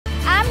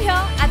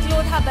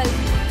Lodha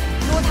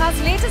Bellevue,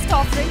 Lodha's latest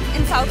offering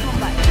in South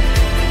Mumbai.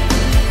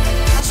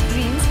 Such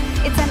dreams,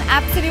 it's an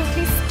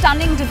absolutely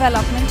stunning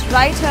development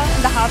right here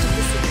in the heart of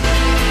the city.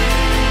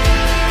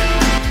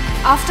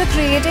 After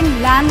creating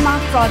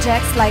landmark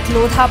projects like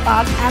Lodha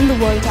Park and the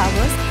World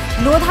Towers,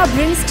 Lodha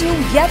brings to you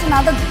yet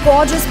another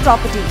gorgeous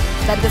property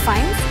that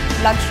defines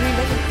luxury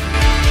living.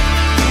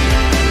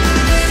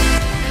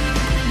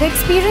 The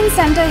Experience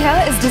Centre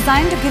here is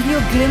designed to give you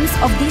a glimpse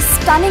of these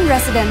stunning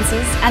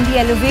residences and the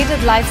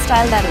elevated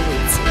lifestyle that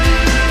awaits.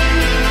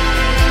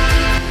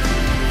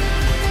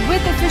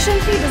 With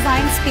efficiently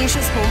designed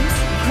spacious homes,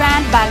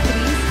 grand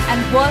balconies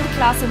and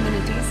world-class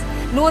amenities,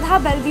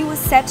 Lodha Bellevue is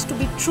set to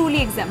be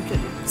truly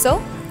exemplary. So,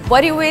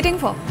 what are you waiting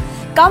for?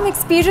 Come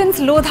experience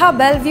Lodha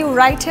Bellevue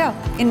right here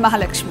in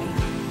Mahalaxmi.